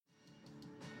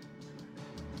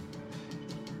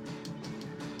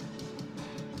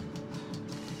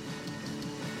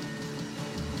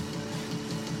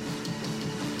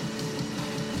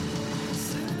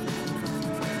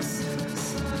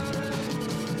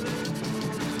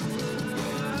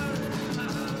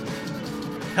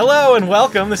Hello and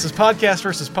welcome. This is Podcast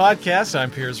versus Podcast.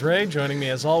 I'm Piers Ray. Joining me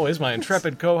as always, my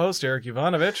intrepid co-host, Eric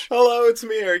Ivanovich. Hello, it's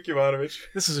me, Eric Ivanovich.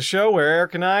 This is a show where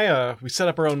Eric and I, we set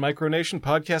up our own micronation,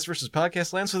 Podcast versus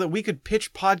Podcast land, so that we could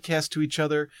pitch podcasts to each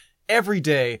other every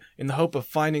day in the hope of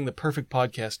finding the perfect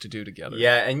podcast to do together.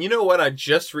 Yeah, and you know what I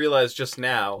just realized just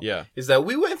now? Yeah. Is that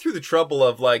we went through the trouble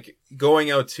of, like,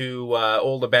 going out to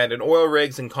old abandoned oil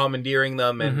rigs and commandeering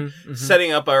them and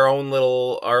setting up our own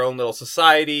little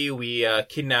society. We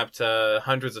kidnapped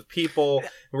hundreds of people.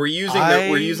 We're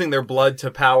using their blood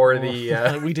to power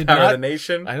the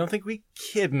nation. I don't think we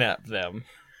kidnapped them.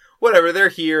 Whatever, they're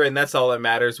here, and that's all that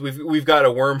matters. We've got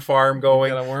a worm farm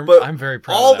going. But I'm very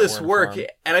proud all of that this worm work, farm.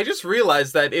 and I just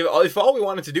realized that if all we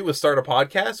wanted to do was start a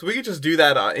podcast, we could just do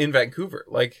that in Vancouver.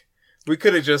 Like, we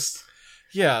could have just...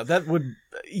 Yeah, that would...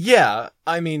 Yeah,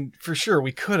 I mean, for sure,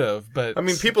 we could have, but... I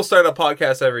mean, people start a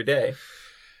podcast every day.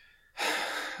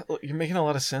 You're making a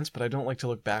lot of sense, but I don't like to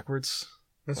look backwards.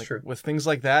 That's true. With things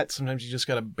like that, sometimes you just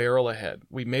gotta barrel ahead.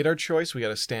 We made our choice, we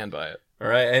gotta stand by it. All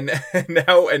right, and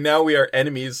now we are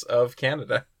enemies of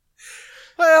Canada.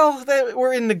 Well,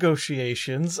 we're in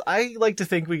negotiations. I like to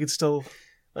think we could still...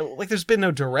 Like, there's been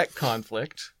no direct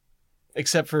conflict,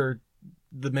 except for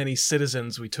the many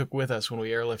citizens we took with us when we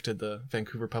airlifted the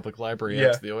Vancouver Public Library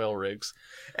out to the oil rigs.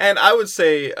 And I would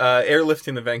say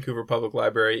airlifting the Vancouver Public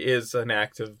Library is an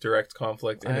act of direct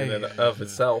conflict in and of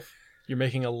itself. You're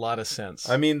making a lot of sense.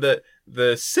 I mean,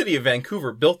 the city of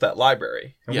Vancouver built that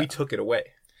library, and we took it away.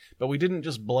 But we didn't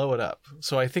just blow it up.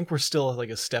 So I think we're still like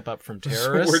a step up from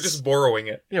terrorists. We're just borrowing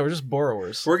it. Yeah, we're just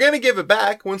borrowers. We're going to give it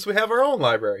back once we have our own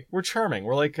library. We're charming.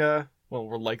 We're like,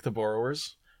 we're like the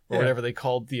borrowers. Or whatever they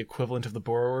called the equivalent of the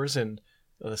borrowers in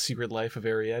The Secret Life of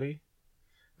Arrietty.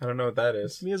 I don't know what that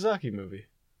is. Miyazaki movie.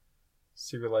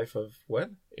 Secret Life of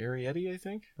what? Arrietty, I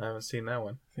think? I haven't seen that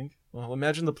one. I think. Well,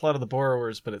 imagine the plot of The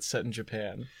Borrowers, but it's set in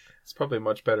Japan. It's probably a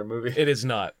much better movie. It is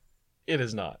not. It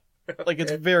is not. Like,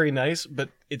 it's very nice, but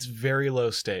it's very low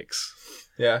stakes.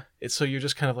 Yeah. So you're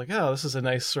just kind of like, oh, this is a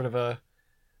nice sort of a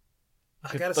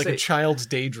child's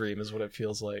daydream is what it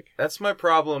feels like. That's my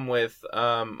problem with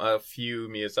a few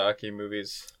Miyazaki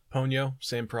movies. Ponyo,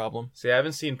 same problem. See, I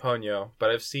haven't seen Ponyo, but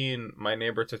I've seen My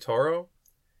Neighbor Totoro.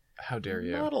 How dare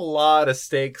you? Not a lot of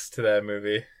stakes to that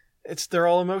movie. They're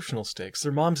all emotional stakes.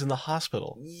 Their mom's in the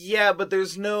hospital. Yeah, but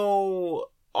there's no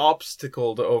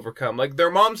obstacle to overcome. Like,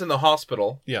 their mom's in the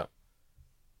hospital. Yeah.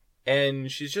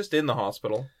 And she's just in the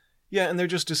hospital. Yeah, and they're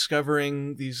just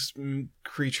discovering these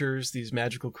creatures, these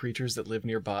magical creatures that live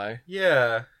nearby.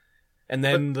 Yeah. And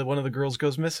then one of the girls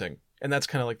goes missing. And that's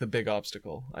kind of like the big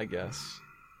obstacle, I guess.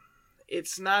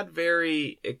 It's not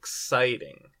very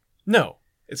exciting. No,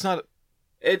 it's not.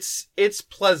 It's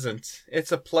pleasant.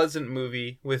 It's a pleasant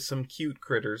movie with some cute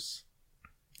critters.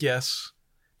 Yes.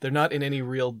 They're not in any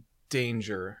real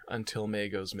danger until May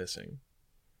goes missing.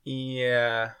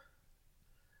 Yeah.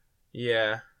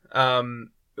 Yeah.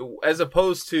 As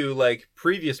opposed to, like,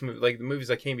 previous movies, like the movies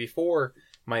that came before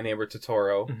My Neighbor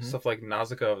Totoro, stuff like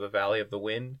Nausicaa of the Valley of the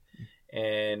Wind,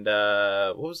 and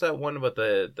what was that one about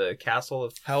the castle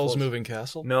of Howl's Moving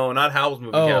Castle? No, not Howl's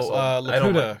Moving Castle.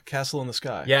 Laputa, Castle in the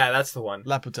Sky. Yeah, that's the one.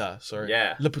 Laputa, sorry.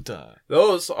 Yeah. Laputa.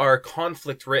 Those are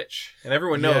conflict rich, and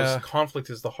everyone knows conflict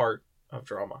is the heart of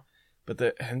drama.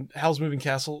 But Howl's Moving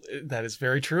Castle, that is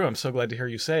very true. I'm so glad to hear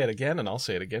you say it again, and I'll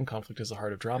say it again. Conflict is the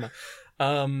heart of drama.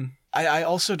 I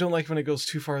also don't like when it goes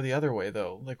too far the other way,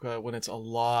 though. Like when it's a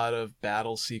lot of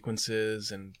battle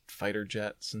sequences and fighter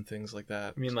jets and things like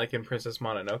that. I mean, like in Princess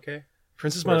Mononoke?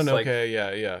 Princess Mononoke,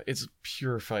 yeah. It's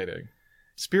pure fighting.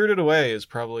 Spirited Away is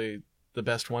probably the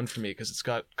best one for me because it's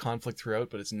got conflict throughout,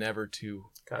 but it's never too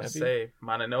Gotta heavy. Say,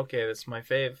 Mononoke, that's my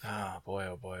fave. Ah, boy,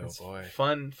 oh boy, oh boy.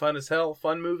 Fun as hell,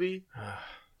 fun movie,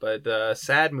 but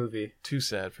sad movie. Too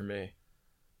sad for me.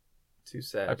 Too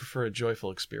sad. I prefer a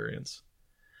joyful experience.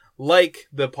 Like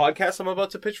the podcast I'm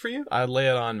about to pitch for you? Lay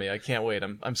it on me. I can't wait.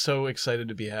 I'm so excited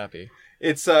to be happy.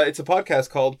 It's a podcast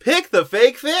called Pick the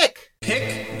Fake Fic.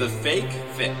 Pick the Fake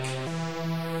Fic.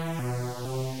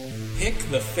 Pick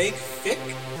the Fake Fic?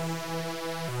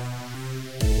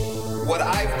 What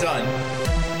I've done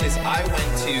is I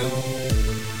went to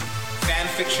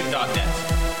fanfiction.net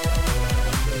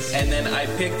and then I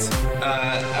picked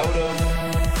out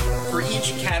of, for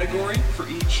each category, for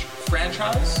each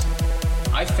franchise,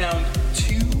 I found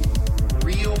 2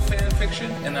 real fanfiction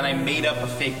and then I made up a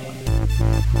fake one.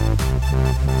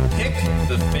 Pick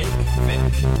the Fake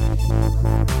Fic.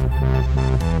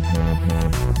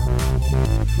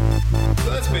 So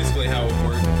that's basically how it would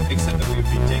work, except that we would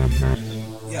be taking turns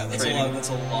and that's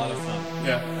a lot of fun.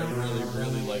 Yeah. I really,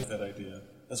 really like that idea.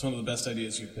 That's one of the best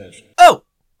ideas you've pitched.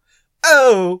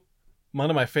 one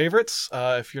of my favorites.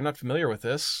 If you're not familiar with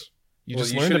this, you Well,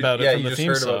 just you learned should've- about it yeah, from you the just theme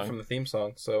heard about it song. from the theme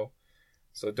song. So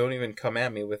don't even come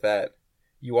at me with that.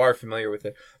 You are familiar with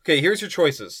it. Okay, here's your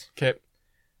choices. Okay.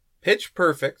 Pitch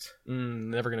Perfect.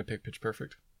 Never going to pick Pitch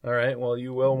Perfect. All right, well,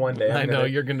 you will one day. I know,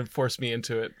 you're going to force me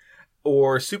into it.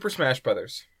 Or Super Smash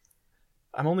Brothers.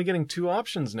 I'm only getting 2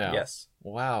 options now. Yes.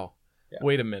 Wow. Yeah.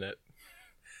 Wait a minute.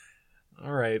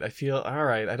 All right,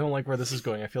 I don't like where this is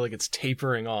going. I feel like it's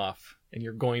tapering off, and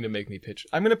you're going to make me pitch.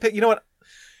 I'm going to pick, you know what?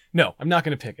 No, I'm not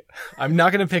going to pick it. I'm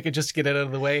not going to pick it just to get it out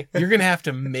of the way. You're going to have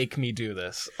to make me do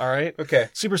this, all right? Okay.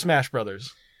 Super Smash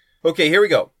Brothers. Okay, here we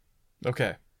go.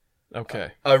 Okay.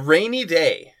 A rainy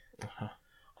day. Uh-huh.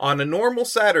 On a normal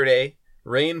Saturday,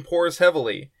 rain pours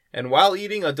heavily, and while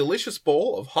eating a delicious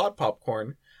bowl of hot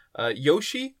popcorn,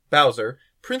 Yoshi, Bowser,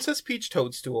 Princess Peach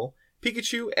Toadstool,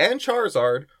 Pikachu, and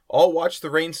Charizard all watch the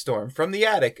rainstorm from the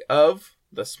attic of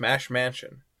the Smash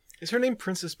Mansion. Is her name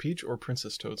Princess Peach or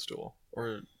Princess Toadstool?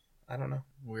 Or I don't know.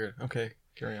 weird. Okay,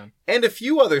 carry on. And a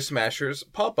few other Smashers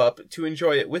pop up to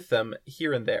enjoy it with them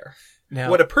here and there. Now,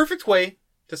 What a perfect way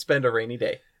to spend a rainy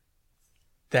day.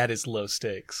 that is low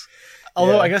stakes.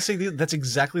 Although, Yeah. I gotta say, that's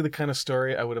exactly the kind of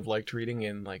story I would have liked reading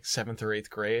in, like, 7th or 8th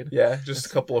grade. Yeah, just a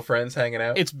couple of friends hanging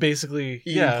out. It's basically,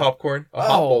 Eating yeah, popcorn. A hot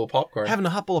Oh, bowl of popcorn. having a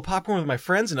hot bowl of popcorn with my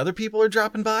friends and other people are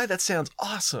dropping by. That sounds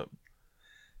awesome.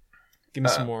 Give me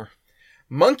some more.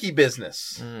 Monkey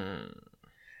Business. Mm.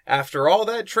 After all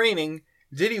that training,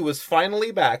 Diddy was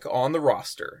finally back on the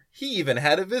roster. He even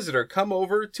had a visitor come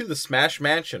over to the Smash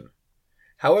Mansion.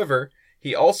 However,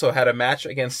 he also had a match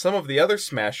against some of the other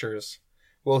Smashers.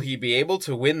 Will he be able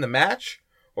to win the match?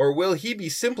 Or will he be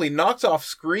simply knocked off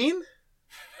screen?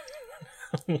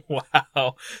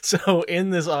 Wow. So, in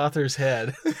this author's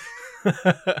head,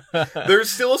 There's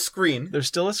still a screen. there's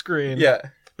still a screen, Yeah.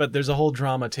 but there's a whole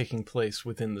drama taking place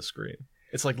within the screen.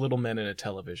 It's like Little Men in a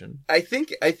television. I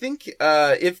think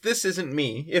if this isn't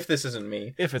me, If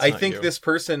it's I not think you. this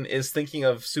person is thinking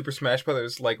of Super Smash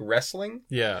Brothers like wrestling.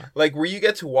 Yeah. Like where you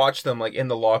get to watch them like in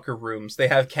the locker rooms. They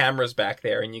have cameras back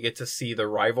there and you get to see the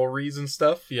rivalries and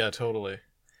stuff. Yeah, totally.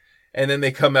 And then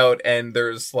they come out and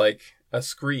there's like a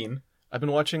screen. I've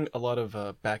been watching a lot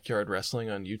of backyard wrestling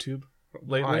on YouTube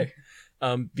lately.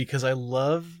 Because I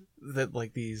love that,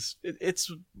 like,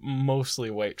 it's mostly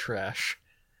white trash.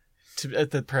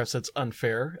 That perhaps that's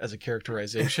unfair as a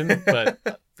characterization, but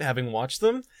having watched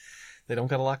them, they don't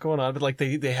got a lot going on. But like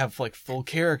they have like full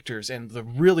characters, and the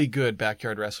really good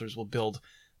backyard wrestlers will build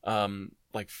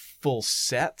like full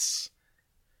sets.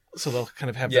 So they'll kind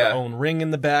of have their own ring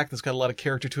in the back that's got a lot of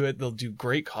character to it. They'll do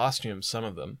great costumes, some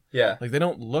of them. Yeah. Like, they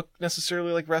don't look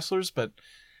necessarily like wrestlers, but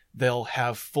they'll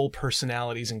have full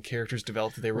personalities and characters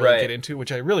developed that they really Right. get into,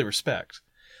 which I really respect.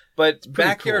 But pretty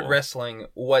backyard cool. wrestling,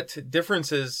 what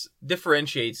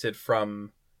differentiates it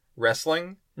from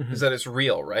wrestling Mhm. is that it's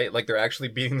real, right? Like they're actually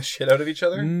beating the shit out of each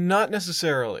other. Not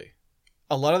necessarily.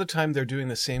 A lot of the time they're doing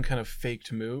the same kind of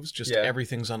faked moves, just Yeah.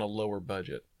 everything's on a lower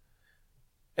budget.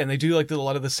 And they do like a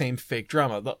lot of the same fake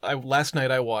drama. Last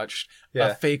night I watched Yeah.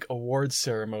 a fake awards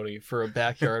ceremony for a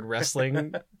backyard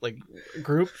wrestling like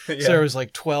group. Yeah. So there was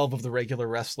like 12 of the regular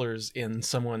wrestlers in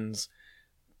someone's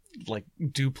like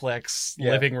duplex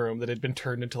Yeah. living room that had been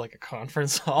turned into like a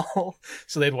conference hall.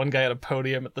 So they had one guy at a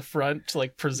podium at the front,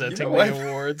 like presenting You know the what?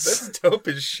 awards. That's dope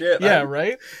as shit. Yeah,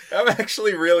 right? I'm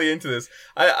actually really into this.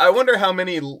 I wonder how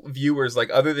many viewers, like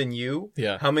other than you,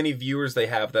 Yeah. how many viewers they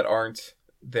have that aren't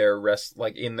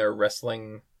in their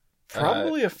wrestling.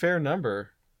 Probably a fair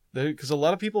number. Because a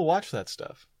lot of people watch that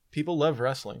stuff. People love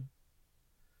wrestling.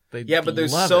 They Yeah, but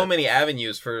there's love so it. many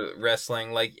avenues for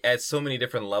wrestling, like at so many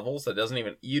different levels that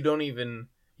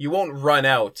you won't run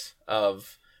out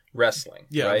of wrestling.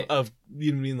 Yeah, right?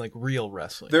 you mean like real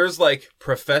wrestling? There's like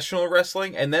professional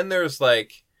wrestling, and then there's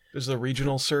like There's the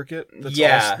regional circuit. That's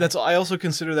Yeah. I also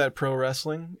consider that pro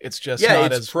wrestling. It's just Yeah, not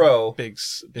it's as pro. big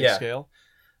Yeah. scale.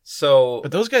 so.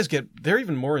 But those guys they're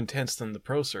even more intense than the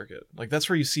pro circuit. Like that's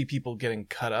where you see people getting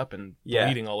cut up and Yeah.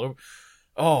 bleeding all over.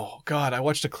 Oh God, I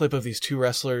watched a clip of these two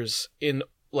wrestlers in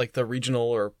like the regional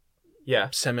or Yeah,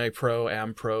 semi-pro,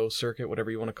 am-pro circuit, whatever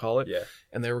you want to call it. yeah.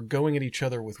 And they were going at each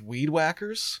other with weed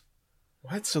whackers.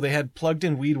 What? So they had plugged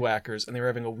in weed whackers and they were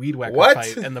having a weed whacker What?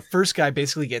 fight. And the first guy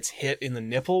basically gets hit in the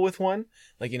nipple with one,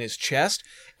 like in his chest.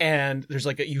 And there's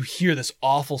like you hear this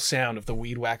awful sound of the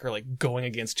weed whacker like going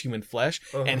against human flesh.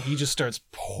 Ugh. And he just starts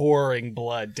pouring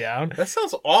blood down. That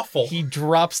sounds awful. He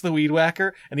drops the weed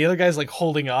whacker and the other guy's like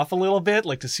holding off a little bit,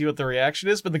 like to see what the reaction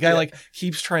is. But the guy Yeah. like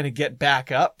keeps trying to get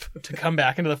back up to come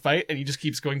back into the fight. And he just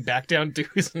keeps going back down to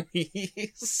his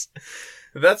knees.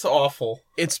 That's awful.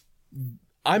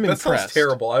 I'm That impressed. sounds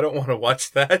terrible. I don't want to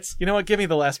watch that. You know what? Give me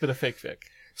the last bit of fake fic.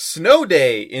 Snow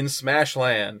Day in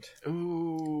Smashland.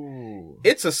 Ooh.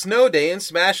 It's a snow day in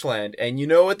Smashland, and you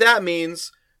know what that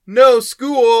means. No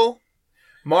school!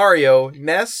 Mario,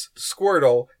 Ness,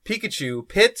 Squirtle, Pikachu,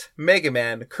 Pit, Mega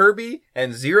Man, Kirby,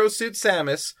 and Zero Suit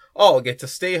Samus all get to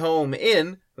stay home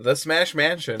in the Smash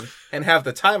Mansion and have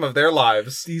the time of their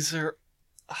lives. These are,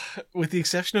 with the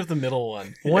exception of the middle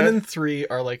one, 1 and 3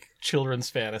 are like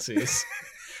children's fantasies.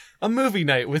 A movie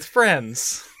night with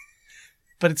friends.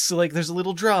 But it's like there's a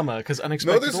little drama because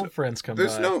unexpected old friends come by.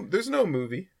 There's no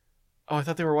movie. Oh, I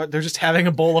thought they're just having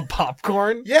a bowl of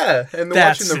popcorn? Yeah, and they're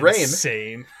watching the rain. That's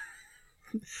insane.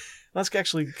 That's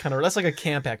actually that's like a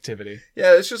camp activity.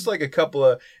 Yeah, it's just like a couple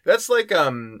of, that's like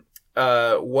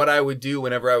what I would do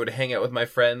whenever I would hang out with my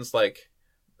friends, like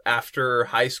after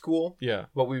high school. Yeah.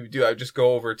 What we would do, I would just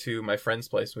go over to my friend's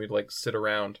place and we'd like sit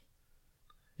around.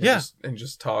 And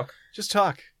just talk. Just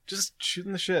talk. Just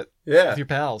shooting the shit. Yeah. With your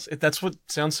pals. That's what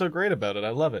sounds so great about it. I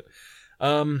love it.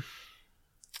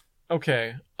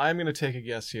 Okay, I'm going to take a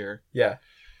guess here. Yeah.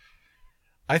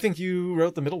 I think you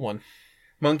wrote the middle one.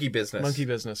 Monkey Business. Monkey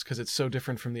Business, because it's so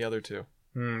different from the other two.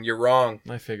 You're wrong.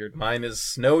 I figured. Mine is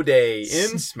Snow Day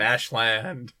in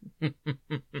Smashland.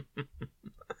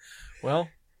 Well,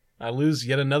 I lose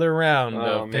yet another round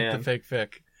of Pick the Fake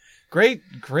Fic.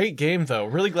 Great game, though.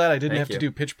 Really glad I didn't have to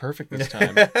do Pitch Perfect this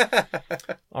time.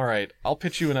 All right, I'll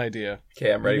pitch you an idea.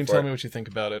 Okay, I'm ready for it. You can tell me what you think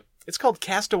about it. It's called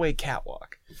Castaway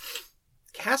Catwalk.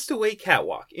 Castaway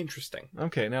Catwalk. Interesting.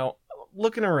 Okay, now,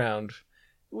 looking around,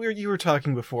 you were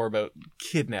talking before about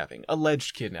kidnapping,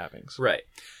 alleged kidnappings. Right.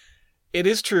 It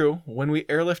is true, when we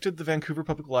airlifted the Vancouver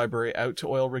Public Library out to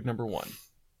Oil Rig Number 1,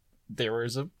 there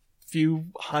was a few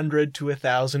 100 to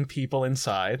 1,000 people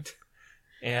inside,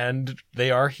 and they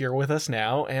are here with us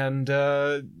now, and,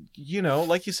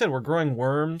 like you said, we're growing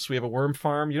worms, we have a worm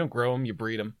farm, you don't grow them, you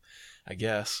breed them, I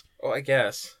guess. Oh, I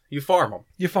guess. You farm them.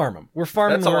 You farm them. We're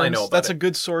farming That's worms. all I know about That's it. a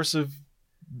good source of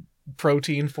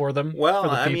protein for them, well, for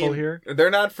the people here.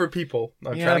 They're not for people.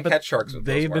 I'm trying to catch sharks with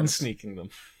those they've been worms. sneaking them.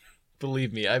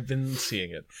 Believe me, I've been seeing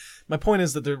it. My point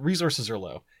is that the resources are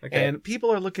low. Okay. And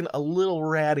people are looking a little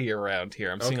ratty around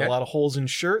here. I'm seeing a lot of holes in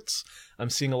shirts.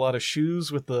 I'm seeing a lot of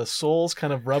shoes with the soles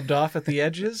kind of rubbed off at the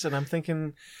edges. And I'm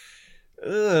thinking,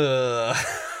 ugh.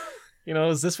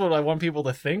 Is this what I want people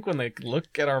to think when they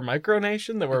look at our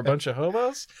micronation, that we're a bunch of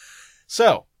hobos?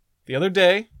 So, the other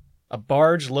day, a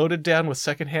barge loaded down with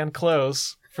secondhand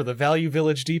clothes for the Value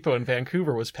Village Depot in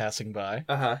Vancouver was passing by.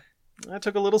 Uh-huh. I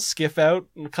took a little skiff out,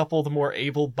 and a couple of the more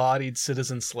able-bodied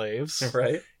citizen slaves.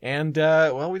 Right. And,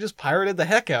 we just pirated the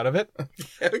heck out of it.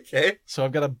 Okay. So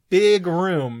I've got a big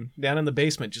room down in the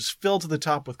basement just filled to the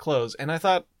top with clothes. And I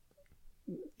thought,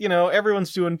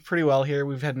 everyone's doing pretty well here.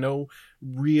 We've had no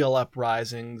real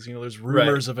uprisings. There's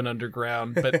rumors of an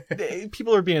underground, but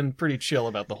people are being pretty chill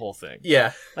about the whole thing.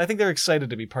 Yeah. I think they're excited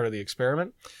to be part of the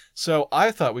experiment. So I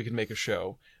thought we could make a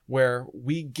show where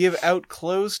we give out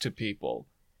clothes to people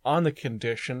on the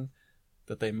condition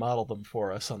that they model them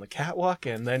for us on the catwalk,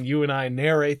 and then you and I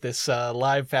narrate this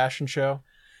live fashion show.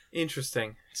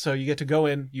 Interesting. So you get to go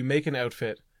in, you make an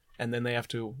outfit, and then they have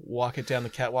to walk it down the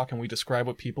catwalk, and we describe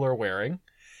what people are wearing.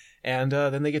 And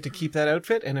then they get to keep that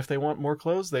outfit, and if they want more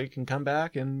clothes, they can come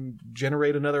back and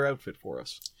generate another outfit for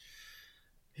us.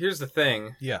 Here's the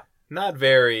thing. Yeah. Not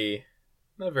very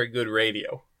good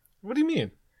radio. What do you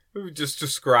mean? We were just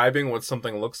describing what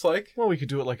something looks like. Well, we could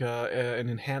do it like an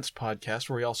enhanced podcast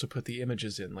where we also put the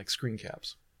images in, like screen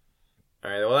caps.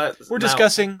 All right, well, we're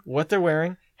discussing what they're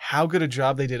wearing, how good a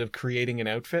job they did of creating an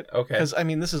outfit. Okay. Because,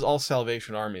 this is all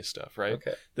Salvation Army stuff, right?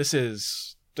 Okay.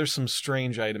 There's some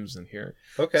strange items in here.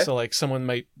 Okay. So, like, someone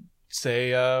might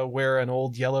say, wear an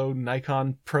old yellow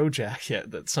Nikon Pro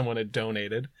jacket that someone had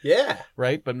donated. Yeah.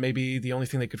 Right? But maybe the only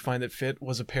thing they could find that fit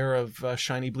was a pair of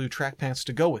shiny blue track pants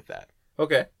to go with that.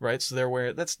 Okay. Right? So they're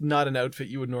wearing... That's not an outfit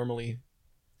you would normally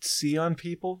see on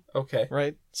people. Okay.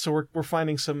 Right? So we're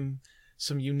finding some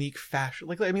unique fashion.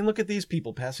 Like, look at these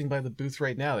people passing by the booth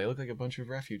right now. They look like a bunch of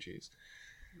refugees.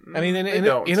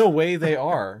 In a way they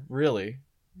are, really.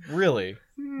 Really.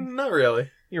 Not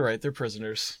really. You're right, they're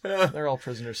prisoners. They're all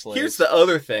prisoner slaves. Here's the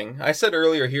other thing. I said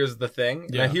earlier, here's the thing.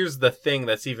 Yeah. Now here's the thing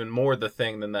that's even more the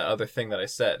thing than the other thing that I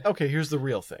said. Okay, here's the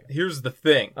real thing. Here's the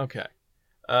thing. Okay.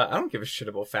 I don't give a shit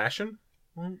about fashion.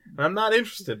 Well, I'm not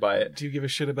interested by it. do you give a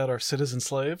shit about our citizen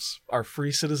slaves? Our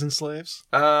free citizen slaves?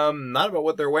 Not about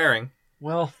what they're wearing.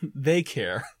 Well, they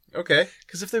care. Okay.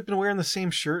 Because if they've been wearing the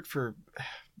same shirt for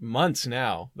months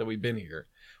now that we've been here,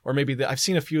 or maybe I've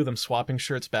seen a few of them swapping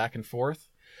shirts back and forth,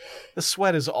 the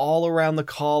sweat is all around the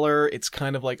collar. It's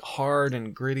kind of like hard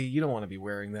and gritty. You don't want to be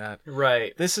wearing that.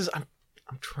 Right. This is... I'm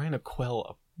trying to quell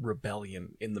a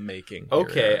rebellion in the making.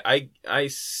 Okay, here. I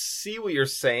see what you're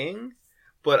saying,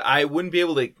 but I wouldn't be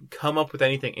able to come up with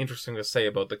anything interesting to say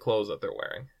about the clothes that they're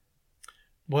wearing.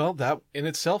 Well, that in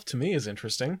itself to me is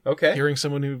interesting. Okay. Hearing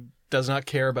someone who does not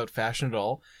care about fashion at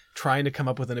all trying to come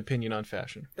up with an opinion on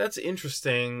fashion. That's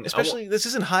interesting. Especially, this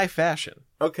isn't high fashion.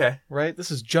 Okay. Right?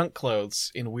 This is junk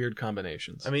clothes in weird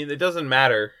combinations. I mean, it doesn't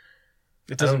matter.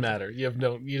 It doesn't matter. You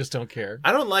just don't care.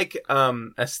 I don't like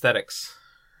aesthetics.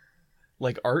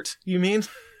 Like art, you mean?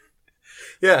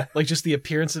 Yeah. Like just the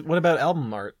appearance of, what about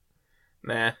album art?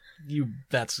 Nah.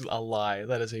 That's a lie.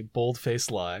 That is a bold-faced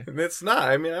lie. It's not.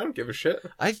 I mean, I don't give a shit.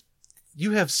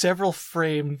 You have several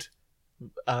framed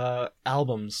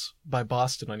albums by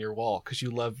Boston on your wall because you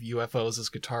love UFOs as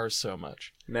guitars so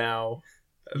much. Now,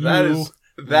 that is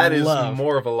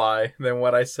more of a lie than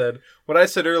what I said. What I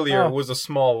said earlier was a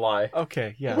small lie.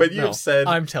 Okay, yeah. What you've said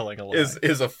I'm telling a lie.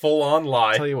 Is a full-on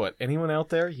lie. I'll tell you what, anyone out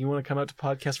there, you want to come out to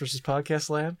Podcast versus Podcast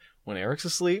Land? When Eric's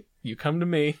asleep, you come to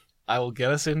me. I will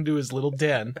get us into his little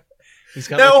den. He's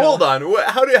got now, hold on.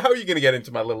 How are you going to get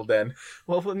into my little den?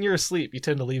 Well, when you're asleep, you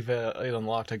tend to leave it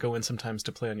unlocked. I go in sometimes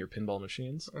to play on your pinball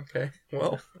machines. Okay,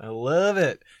 well. I love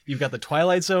it. You've got the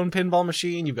Twilight Zone pinball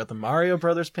machine. You've got the Mario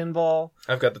Brothers pinball.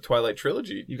 I've got the Twilight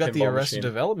Trilogy. You've got the Arrested machine.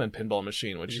 Development pinball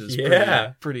machine, which is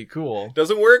pretty cool.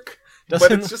 Doesn't work,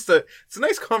 but it's a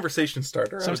nice conversation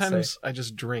starter. Sometimes I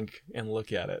just drink and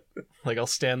look at it. Like I'll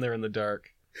stand there in the dark,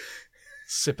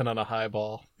 sipping on a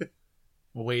highball.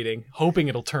 Waiting, hoping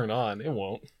it'll turn on. It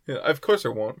won't. Yeah, of course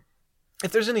it won't.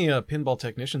 If there's any pinball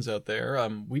technicians out there,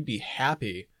 we'd be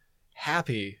happy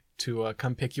to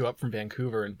come pick you up from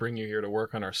Vancouver and bring you here to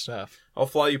work on our stuff. I'll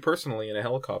fly you personally in a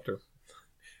helicopter.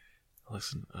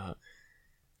 Listen,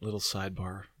 little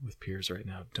sidebar with Piers right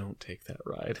now. Don't take that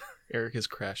ride. Eric has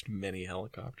crashed many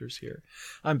helicopters here.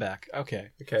 I'm back.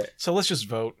 Okay. So let's just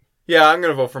vote. Yeah, I'm going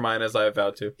to vote for mine as I have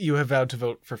vowed to. You have vowed to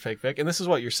vote for Fake Vic. And this is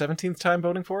what, your 17th time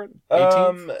voting for it?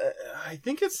 18th? I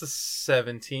think it's the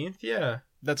 17th, yeah.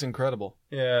 That's incredible.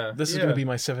 Yeah. This is going to be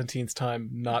my 17th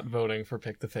time not voting for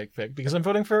Pick the Fake Vic because I'm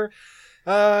voting for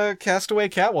Castaway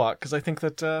Catwalk because I think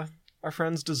that our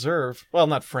friends deserve, well,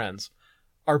 not friends,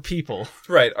 our people.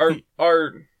 Right,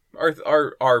 our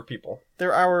people.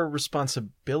 They're our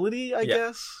responsibility, I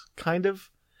guess, kind of.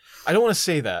 I don't want to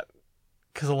say that.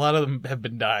 Because a lot of them have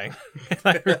been dying. And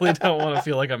I really don't want to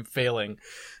feel like I'm failing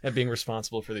at being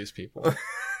responsible for these people.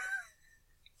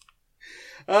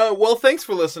 Well, thanks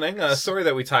for listening. Sorry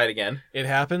that we tied again. It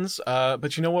happens.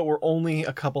 But you know what? We're only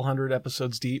a couple hundred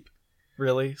episodes deep,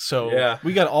 really. So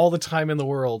we got all the time in the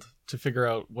world to figure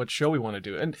out what show we want to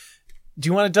do. And do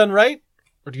you want it done right?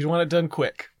 Or do you want it done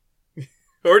quick?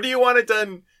 Or do you want it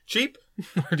done cheap?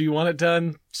 Or do you want it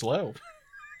done slow?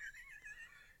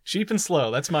 Cheap and slow.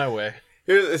 That's my way.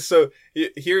 Here it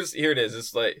is.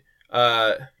 It's like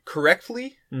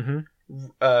correctly,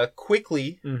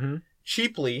 quickly,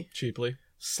 cheaply,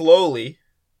 slowly,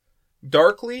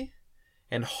 darkly,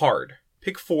 and hard.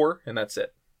 Pick 4, and that's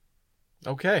it.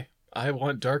 Okay, I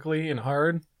want darkly and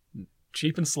hard,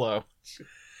 cheap and slow.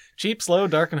 Cheap, slow,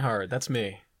 dark, and hard. That's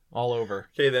me. All over.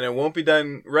 Okay, then it won't be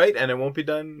done right, and it won't be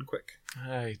done quick.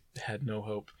 I had no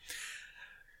hope.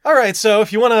 All right, so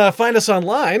if you want to find us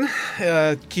online,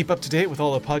 keep up to date with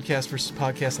all the Podcast versus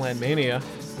Podcast Land mania,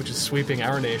 which is sweeping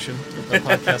our nation with the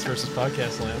Podcast versus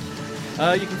Podcast Land.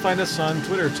 You can find us on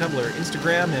Twitter, Tumblr,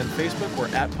 Instagram, and Facebook.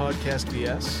 We're at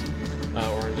PodcastVS.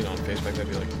 Or, on Facebook, that'd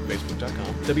be like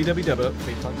facebook.com.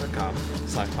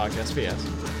 www.facebook.com/podcastvs.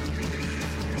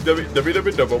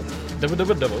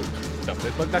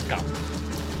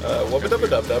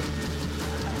 www.facebook.com.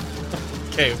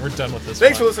 Okay, we're done with this.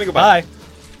 Thanks for listening. Goodbye. Bye.